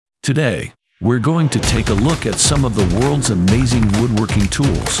Today, we're going to take a look at some of the world's amazing woodworking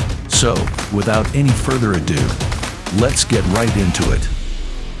tools. So, without any further ado, let's get right into it.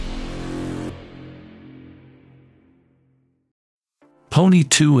 Pony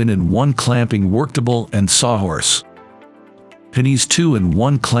 2-in-1 Clamping Worktable and Sawhorse. Pony's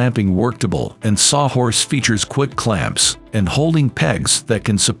 2-in-1 Clamping Worktable and Sawhorse features quick clamps and holding pegs that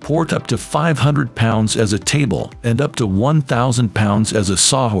can support up to 500 pounds as a table and up to 1,000 pounds as a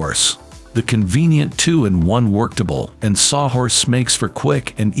sawhorse. The convenient 2-in-1 Worktable and Sawhorse makes for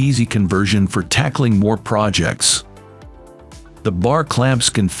quick and easy conversion for tackling more projects. The bar clamps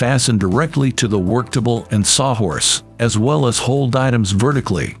can fasten directly to the Worktable and Sawhorse, as well as hold items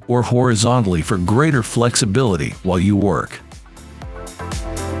vertically or horizontally for greater flexibility while you work.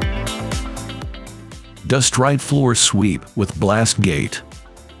 Dust Right Floor Sweep with Blast Gate.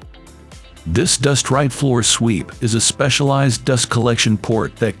 This Dust Right Floor Sweep is a specialized dust collection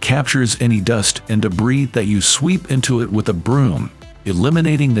port that captures any dust and debris that you sweep into it with a broom,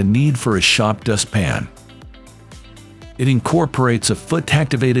 eliminating the need for a shop dustpan. It incorporates a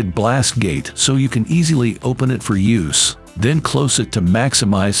foot-activated blast gate so you can easily open it for use, then close it to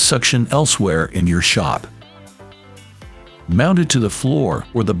maximize suction elsewhere in your shop. Mounted to the floor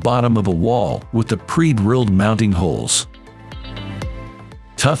or the bottom of a wall with the pre-drilled mounting holes.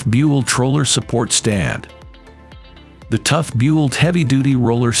 ToughBuilt Roller Support Stand. The ToughBuilt heavy-duty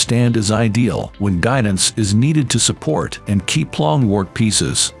roller stand is ideal when guidance is needed to support and keep long work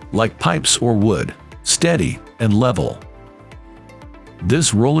pieces, like pipes or wood, steady and level.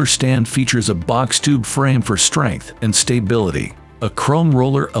 This roller stand features a box tube frame for strength and stability, a chrome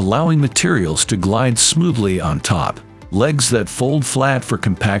roller allowing materials to glide smoothly on top, legs that fold flat for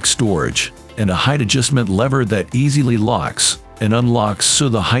compact storage, and a height adjustment lever that easily locks and unlocks so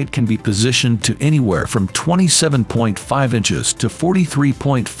the height can be positioned to anywhere from 27.5 inches to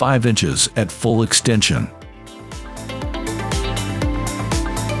 43.5 inches at full extension.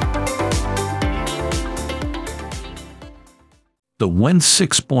 The WEN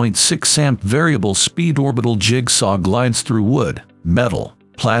 6.6 amp variable speed orbital jigsaw glides through wood, metal,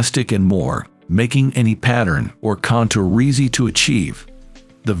 plastic and more, making any pattern or contour easy to achieve.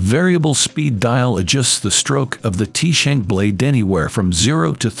 The variable speed dial adjusts the stroke of the T-shank blade anywhere from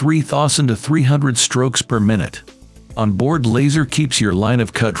 0 to 3,300 strokes per minute. Onboard laser keeps your line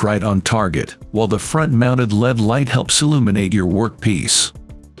of cut right on target, while the front-mounted LED light helps illuminate your workpiece.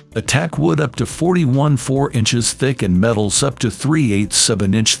 Attack wood up to 41.4 inches thick and metals up to 3/8 of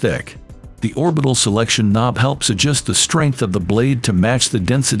an inch thick. The orbital selection knob helps adjust the strength of the blade to match the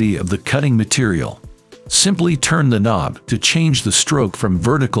density of the cutting material. Simply turn the knob to change the stroke from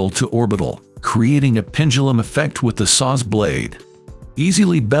vertical to orbital, creating a pendulum effect with the saw's blade.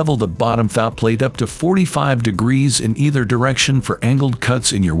 Easily bevel the bottom felt plate up to 45 degrees in either direction for angled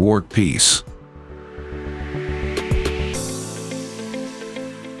cuts in your workpiece.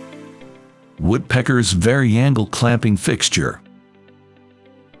 Woodpeckers Varyangle Clamping Fixture.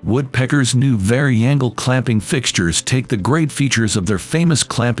 Woodpeckers' new Varyangle clamping fixtures take the great features of their famous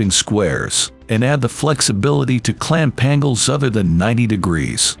clamping squares and add the flexibility to clamp angles other than 90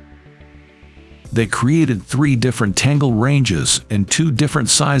 degrees. They created 3 different tangle ranges and 2 different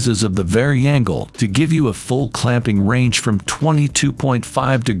sizes of the Varyangle to give you a full clamping range from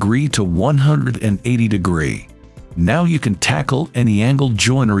 22.5 degree to 180 degree. Now you can tackle any angled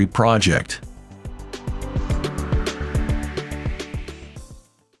joinery project.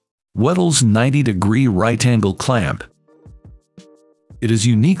 WETOLS 90-degree right-angle clamp. It is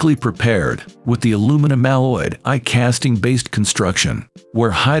uniquely prepared with the aluminum alloyed die-casting-based construction,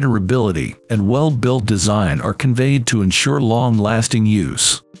 where high durability and well-built design are conveyed to ensure long-lasting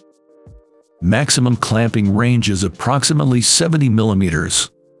use. Maximum clamping range is approximately 70 mm,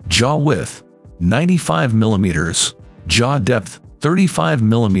 jaw width 95 mm, jaw depth 35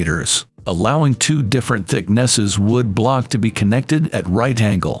 mm, allowing 2 different thicknesses wood block to be connected at right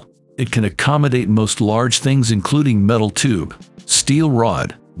angle. It can accommodate most large things including metal tube, steel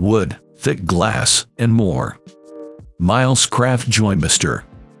rod, wood, thick glass, and more. Milescraft JointMaster.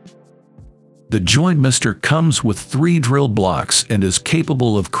 The JointMaster comes with 3 drill blocks and is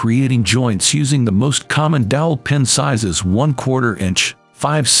capable of creating joints using the most common dowel pin sizes 1/4 inch,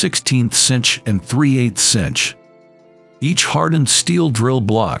 5/16 inch, and 3/8 inch. Each hardened steel drill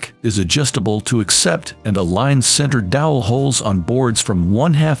block is adjustable to accept and align center dowel holes on boards from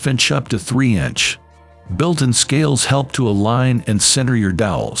 1/2 inch up to 3 inch. Built-in scales help to align and center your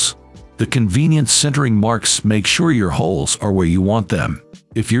dowels. The convenient centering marks make sure your holes are where you want them.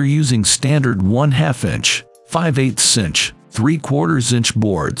 If you're using standard 1/2 inch, 5/8 inch, 3/4 inch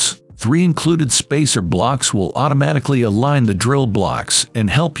boards, 3 included spacer blocks will automatically align the drill blocks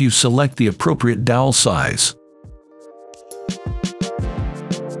and help you select the appropriate dowel size.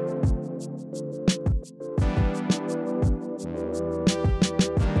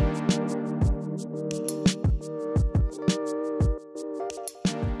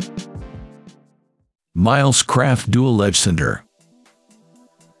 Milescraft Dual EdgeSander.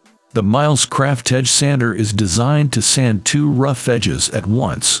 The Milescraft EdgeSander is designed to sand 2 rough edges at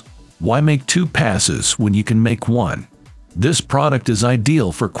once. Why make 2 passes when you can make 1? This product is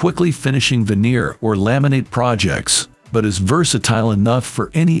ideal for quickly finishing veneer or laminate projects, but is versatile enough for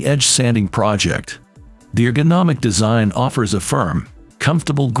any edge sanding project. The ergonomic design offers a firm,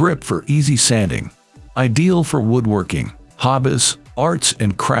 comfortable grip for easy sanding. Ideal for woodworking, hobbies, arts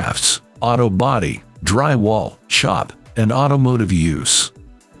and crafts, auto body, drywall, shop, and automotive use.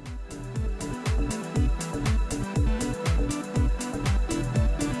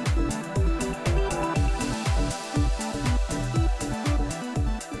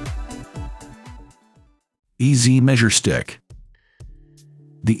 Easy Measure Stick.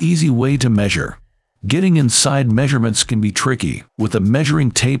 The easy way to measure. Getting inside measurements can be tricky with a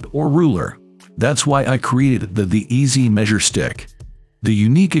measuring tape or ruler. That's why I created the Easy Measure Stick. The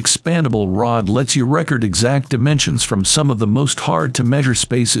unique expandable rod lets you record exact dimensions from some of the most hard-to-measure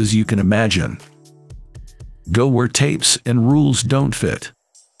spaces you can imagine. Go where tapes and rules don't fit.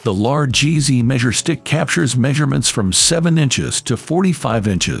 The large Easy Measure Stick captures measurements from 7 inches to 45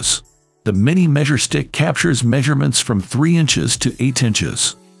 inches. The mini measure stick captures measurements from 3 inches to 8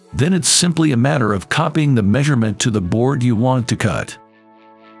 inches. Then it's simply a matter of copying the measurement to the board you want to cut.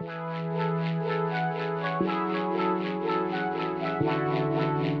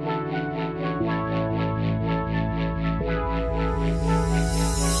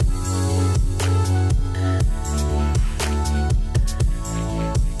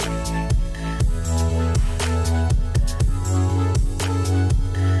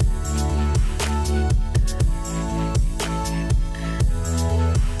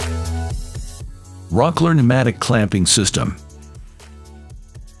 Rockler Pneumatic Clamping System.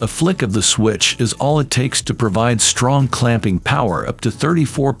 A flick of the switch is all it takes to provide strong clamping power up to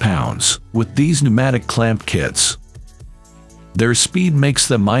 34 pounds with these pneumatic clamp kits. Their speed makes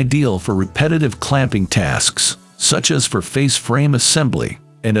them ideal for repetitive clamping tasks, such as for face frame assembly,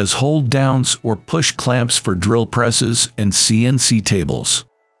 and as hold downs or push clamps for drill presses and CNC tables.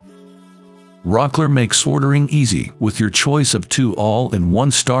 Rockler makes ordering easy with your choice of 2 all-in-one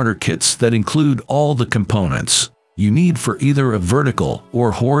starter kits that include all the components you need for either a vertical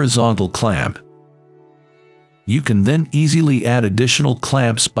or horizontal clamp. You can then easily add additional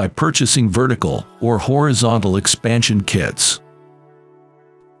clamps by purchasing vertical or horizontal expansion kits.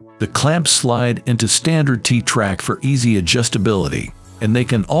 The clamps slide into standard T-track for easy adjustability, and they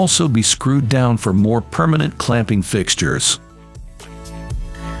can also be screwed down for more permanent clamping fixtures.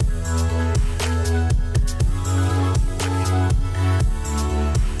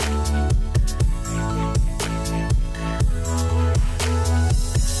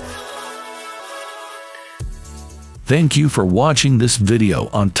 Thank you for watching this video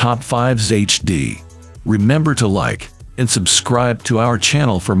on Top 5s HD. Remember to like and subscribe to our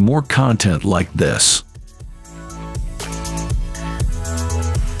channel for more content like this.